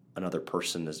another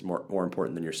person as more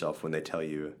important than yourself when they tell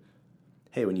you,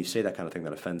 hey, when you say that kind of thing,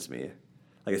 that offends me.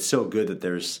 Like, it's so good that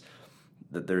there's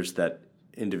that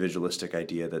individualistic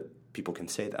idea that people can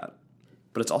say that.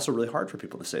 But it's also really hard for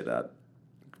people to say that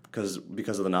because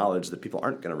of the knowledge that people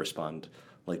aren't going to respond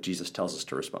like Jesus tells us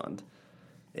to respond.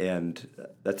 And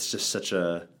that's just such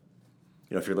a,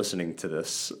 if you're listening to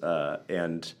this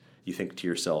and you think to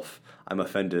yourself, I'm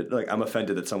offended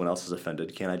that someone else is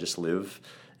offended. Can't I just live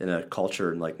in a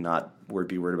culture and like not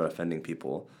be worried about offending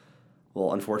people?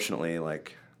 Well, unfortunately,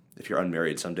 like if you're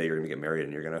unmarried, someday you're going to get married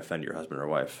and you're going to offend your husband or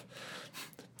wife.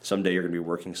 Someday you're going to be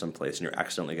working someplace and you're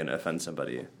accidentally going to offend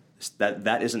somebody.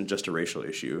 That isn't just a racial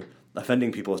issue.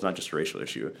 Offending people is not just a racial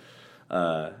issue,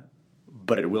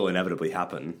 but it will inevitably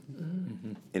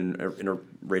happen in a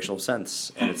racial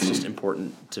sense. And it's just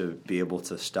important to be able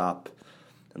to stop.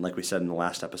 And like we said in the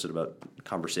last episode about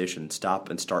conversation, stop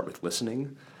and start with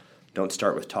listening. Don't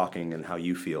start with talking and how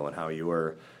you feel and how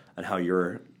your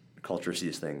culture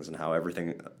sees things and how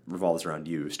everything revolves around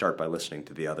you. Start by listening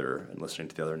to the other and listening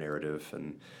to the other narrative,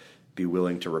 and be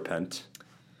willing to repent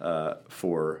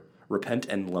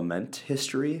and lament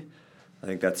history. I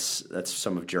think that's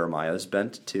some of Jeremiah's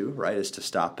bent too, right? Is to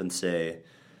stop and say,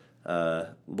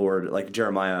 Lord, like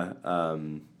Jeremiah,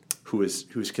 who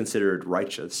is considered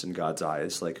righteous in God's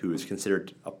eyes, like who is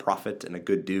considered a prophet and a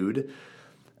good dude,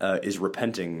 is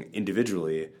repenting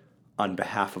individually on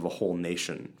behalf of a whole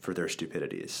nation for their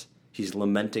stupidities. He's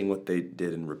lamenting what they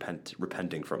did and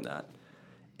repenting from that.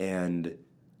 And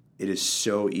it is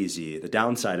so easy. The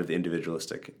downside of the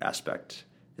individualistic aspect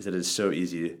is that it is so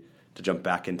easy to jump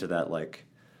back into that, like,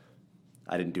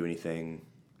 I didn't do anything,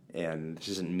 and this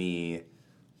isn't me.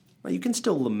 Well, you can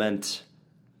still lament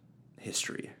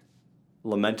history.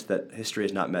 Lament that history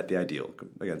has not met the ideal.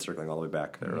 Again, circling all the way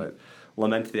back there, right?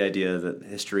 Lament the idea that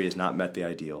history has not met the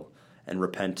ideal, and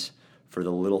repent for the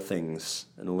little things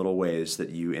and the little ways that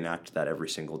you enact that every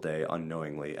single day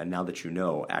unknowingly. And now that you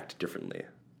know, act differently,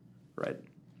 right?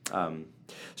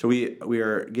 So we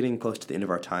are getting close to the end of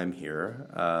our time here.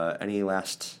 Any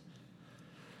last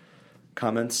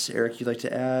comments, Eric, you'd like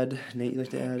to add? Nate, you'd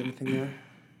like to add anything there?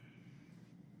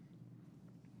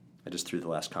 I just threw the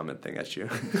last comment thing at you.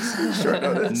 Short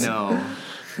notice. No.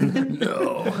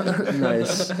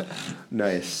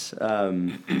 Nice.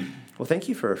 Well, thank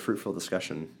you for a fruitful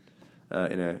discussion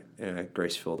in a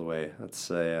grace-filled way. That's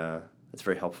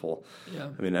very helpful. Yeah.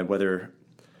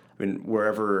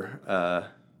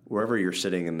 Wherever you're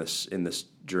sitting in this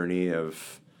journey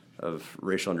of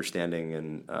racial understanding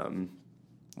and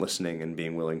listening and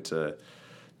being willing to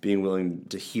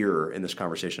hear in this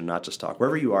conversation, not just talk.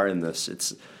 Wherever you are in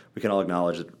this, we can all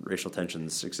acknowledge that racial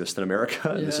tensions exist in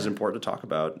America. Yeah. This is important to talk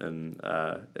about, and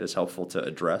it is helpful to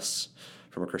address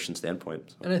from a Christian standpoint.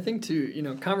 So. And I think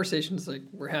too, conversations like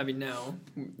we're having now,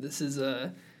 this is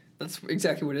that's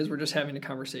exactly what it is. We're just having a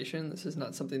conversation. This is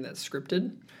not something that's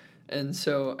scripted. And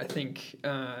so I think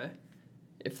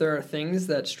if there are things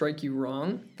that strike you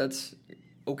wrong, that's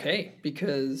okay,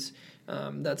 because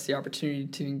that's the opportunity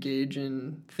to engage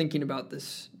in thinking about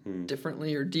this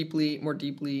differently or more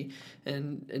deeply,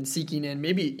 and seeking in.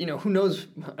 Maybe, who knows?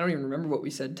 I don't even remember what we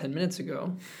said 10 minutes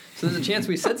ago. So there's a chance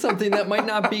we said something that might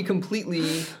not be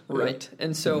completely right.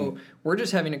 And so we're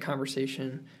just having a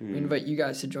conversation. We invite you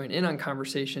guys to join in on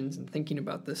conversations and thinking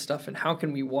about this stuff, and how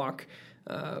can we walk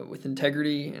with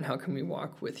integrity, and how can we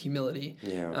walk with humility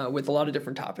with a lot of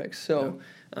different topics. So,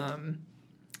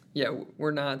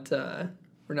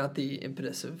 we're not the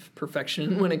impetus of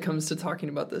perfection when it comes to talking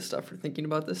about this stuff or thinking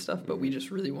about this stuff, but we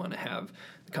just really want to have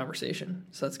the conversation.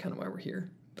 So that's kind of why we're here.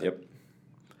 Yep.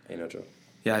 Hey, no, Joe.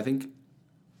 Yeah, I think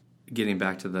getting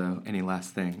back to any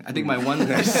last thing, I think my one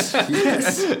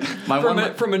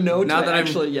from a no now to that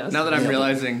actually yes. Now that I'm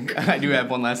realizing I do have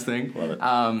one last thing. Love it.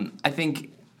 I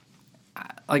think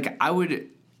I would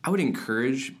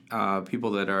encourage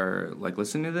people that are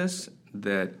listening to this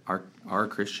that are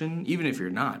Christian, even if you're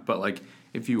not, but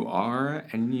if you are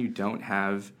and you don't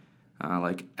have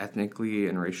ethnically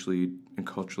and racially and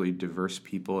culturally diverse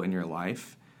people in your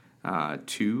life,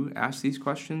 to ask these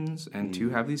questions and to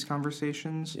have these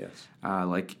conversations,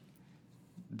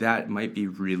 that might be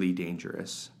really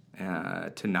dangerous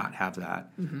to not have that.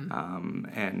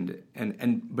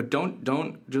 But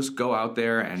don't just go out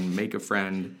there and make a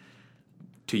friend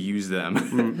to use them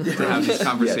to have these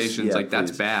conversations.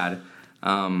 That's bad.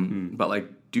 But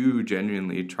do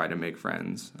genuinely try to make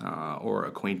friends or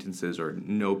acquaintances, or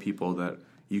know people that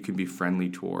you can be friendly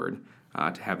toward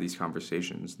to have these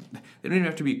conversations. They don't even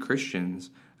have to be Christians,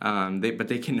 but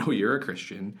they can know you're a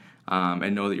Christian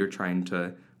and know that you're trying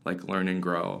to learn and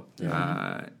grow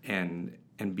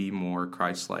and be more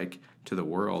Christ-like to the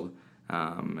world,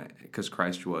 because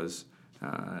Christ was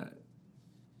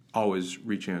always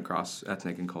reaching across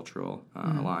ethnic and cultural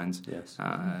lines. Yes.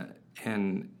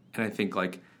 And I think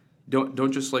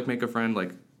don't just make a friend,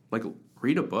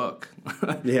 read a book.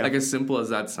 As simple as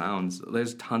that sounds,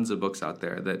 there's tons of books out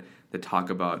there that talk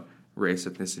about race,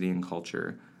 ethnicity, and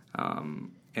culture,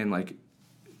 and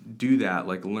do that.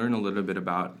 Learn a little bit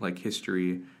about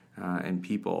history and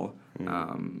people,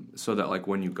 so that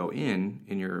when you go in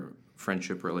your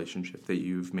friendship relationship that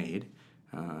you've made,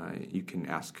 you can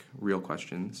ask real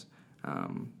questions,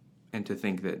 and to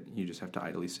think that you just have to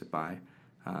idly sit by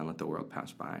and let the world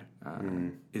pass by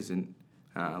isn't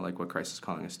what Christ is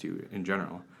calling us to in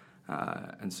general.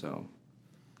 And so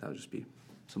that would just be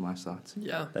some last thoughts.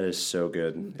 Yeah. That is so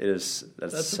good. It is.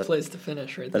 That's a place to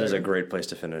finish right there. That is a there. great place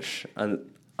to finish. On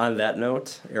that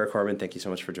note, Eric Harmon, thank you so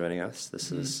much for joining us. This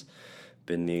has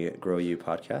been the Grow You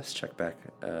podcast. Check back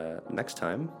next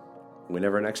time,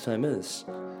 whenever next time is.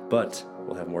 But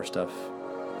we'll have more stuff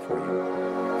for you.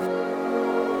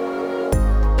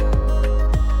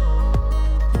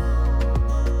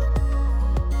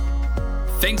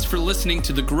 Thanks for listening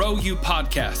to the Grow You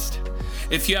podcast.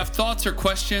 If you have thoughts or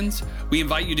questions, we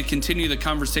invite you to continue the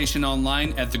conversation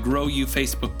online at the Grow You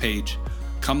Facebook page.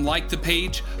 Come like the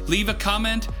page, leave a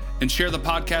comment, and share the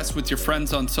podcast with your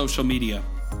friends on social media.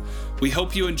 We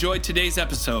hope you enjoyed today's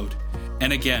episode.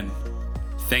 And again,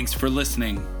 thanks for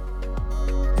listening.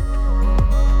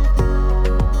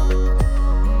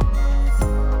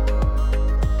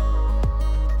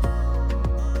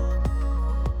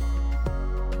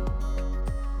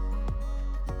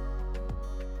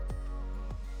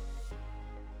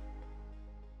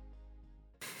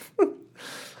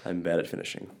 I'm bad at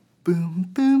finishing. Boom,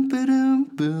 boom, ba-dum,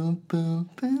 boom, boom,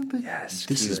 boom, boom. Yes.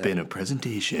 This has been a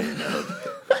presentation of...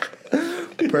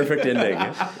 Perfect ending.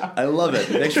 I love it.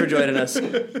 Thanks for joining us.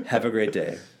 Have a great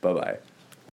day. Bye-bye.